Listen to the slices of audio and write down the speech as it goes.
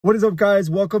What is up, guys?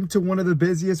 Welcome to one of the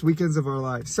busiest weekends of our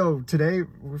lives. So today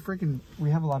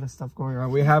we have a lot of stuff going on.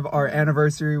 We have our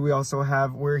anniversary.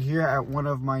 We're here at one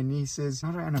of my nieces,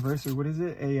 not our anniversary, what is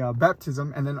it? A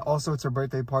baptism. And then also it's her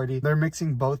birthday party. They're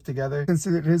mixing both together. Since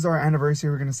it is our anniversary,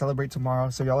 we're going to celebrate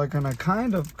tomorrow. So y'all are going to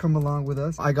kind of come along with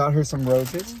us. I got her some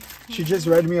roses. She just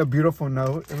read me a beautiful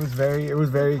note. It was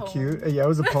very cute. Yeah, it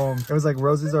was a poem. It was like,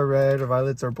 roses are red,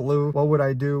 violets are blue. What would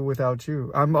I do without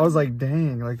you? I was like,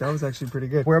 dang, like that was actually pretty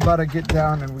good. We're about to get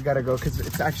down and we gotta go because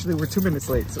we're 2 minutes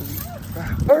late. So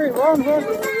hurry, run.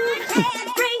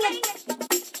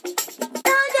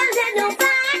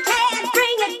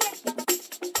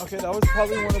 Okay, that was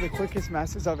probably one of the quickest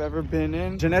masses I've ever been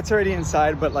in. Jeanette's already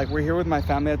inside, but like we're here with my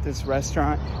family at this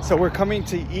restaurant. So we're coming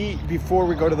to eat before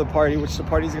we go to the party, which the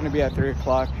party's gonna be at 3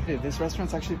 o'clock. Hey, this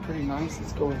restaurant's actually pretty nice.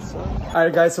 Let's go inside. All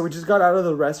right, guys, so we just got out of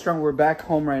the restaurant. We're back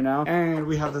home right now. And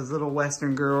we have this little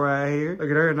Western girl right here. Look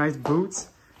at her, nice boots.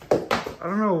 I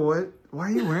don't know why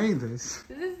are you wearing this?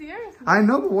 This is yours. I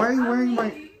know, but why are you wearing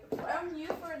my... I'm you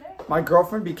for a day. My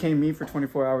girlfriend became me for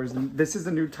 24 hours. And this is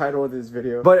the new title of this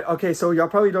video. But okay, so y'all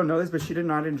probably don't know this, but she did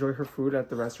not enjoy her food at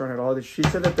the restaurant at all. She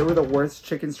said that they were the worst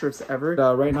chicken strips ever.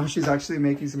 Right now, she's actually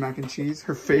making some mac and cheese.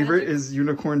 Her favorite is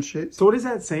unicorn chips. So what is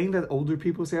that saying that older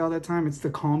people say all the time? It's the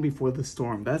calm before the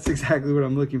storm. That's exactly what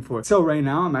I'm looking for. So right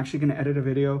now, I'm actually going to edit a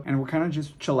video and we're kind of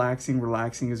just chillaxing,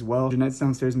 relaxing as well. Jeanette's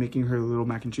downstairs making her little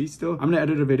mac and cheese still. I'm going to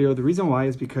edit a video. The reason why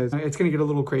is because it's going to get a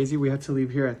little crazy. We have to leave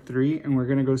here at 3 and we're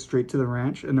going to go straight to the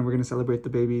ranch and then we're going to celebrate the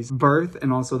baby's birth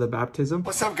and also the baptism.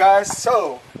 What's up, guys?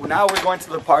 So now we're going to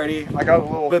the party. I got a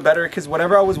little bit better because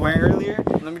whatever I was wearing earlier,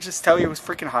 let me just tell you, it was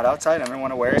freaking hot outside. I didn't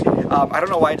want to wear it. I don't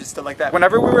know why I just stood like that.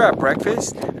 Whenever we were at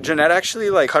breakfast, Jeanette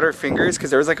actually like cut her fingers because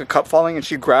there was like a cup falling and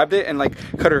she grabbed it and like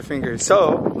cut her fingers.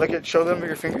 So show them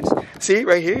your fingers. See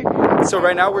right here. So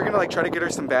right now we're gonna like try to get her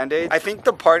some band-aids. I think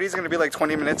the party's gonna be like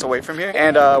 20 minutes away from here,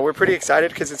 and we're pretty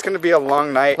excited because it's gonna be a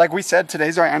long night. Like we said,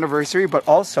 today's our anniversary, but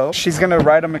also she's gonna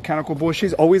ride a mechanical bull.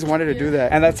 She's always wanted to do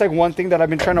that, and that's like one thing that I've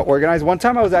been trying to organize. One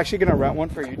time I was actually gonna rent one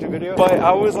for a YouTube video, but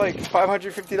I was like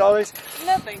 $550.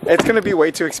 Nothing. It's gonna be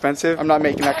way too expensive. I'm not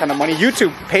making that kind of money.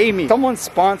 YouTube, pay me. Someone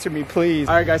sponsor me, please.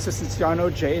 All right, guys. So since y'all know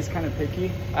Jay is kind of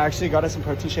picky, I actually got us some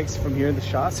protein shakes from here in the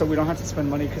shop, so we don't have to spend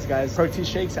money. Because guys, protein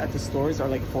shakes at the stores are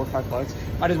like $4 or $5.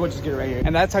 Might as well just get it right here.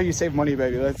 And that's how you save money,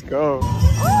 baby. Let's go.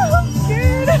 Oh, I'm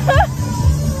scared. I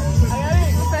gotta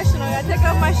be professional. I gotta take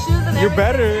off my shoes and everything. You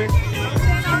better.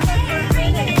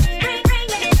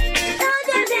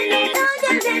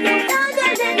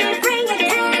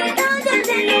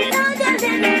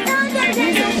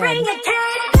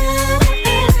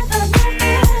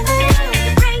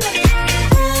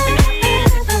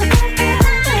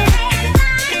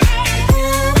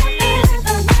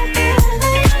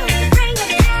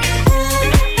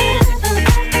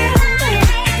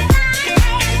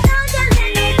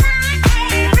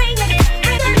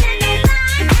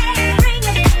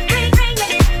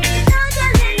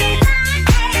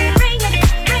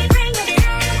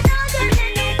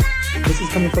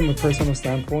 Coming from a personal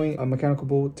standpoint, a mechanical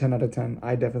bull, 10 out of 10.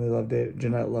 I definitely loved it.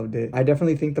 Jeanette loved it. I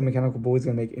definitely think the mechanical bull is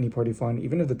gonna make any party fun.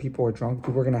 Even if the people are drunk,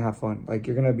 people are gonna have fun. Like,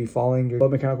 you're gonna be falling.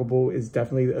 But mechanical bull is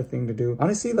definitely a thing to do.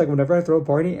 Honestly, like whenever I throw a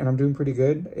party and I'm doing pretty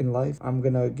good in life, I'm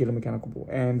gonna get a mechanical bull.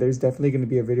 And there's definitely gonna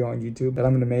be a video on YouTube that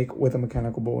I'm gonna make with a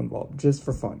mechanical bull involved, just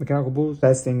for fun. Mechanical bull,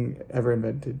 best thing ever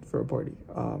invented for a party.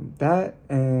 That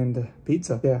and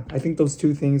pizza. Yeah, I think those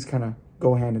two things kind of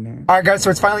go hand in hand. All right, guys,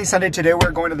 so it's finally Sunday. Today we're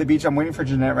going to the beach. I'm waiting for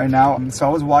Jeanette right now. So I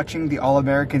was watching the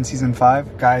All-American season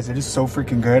 5. Guys, it is so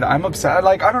freaking good. I'm obsessed.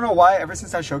 Like, I don't know why. Ever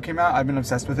since that show came out, I've been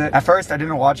obsessed with it. At first, I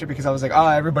didn't watch it because I was like, oh,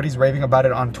 everybody's raving about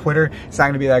it on Twitter. It's not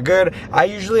gonna be that good. I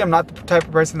usually am not the type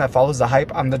of person that follows the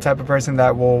hype. I'm the type of person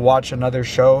that will watch another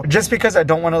show just because I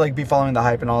don't want to like be following the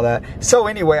hype and all that. So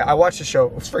anyway, I watched the show.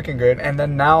 It was freaking good. And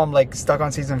then now I'm like stuck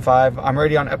on season 5. I'm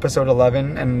already on episode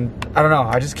 11, and I don't know.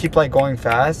 I just keep like going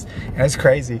fast, and it's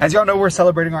crazy. As y'all know, we're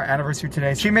celebrating our anniversary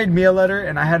today. She made me a letter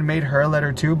and I had made her a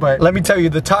letter too, but let me tell you,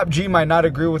 the top G might not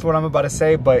agree with what I'm about to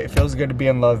say, but it feels good to be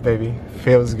in love, baby.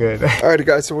 Feels good. All right,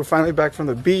 guys, so we're finally back from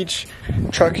the beach.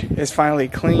 Truck is finally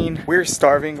clean. We're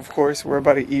starving, of course. We're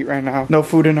about to eat right now. No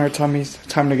food in our tummies.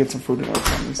 Time to get some food in our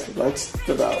tummies. Let's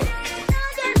devour.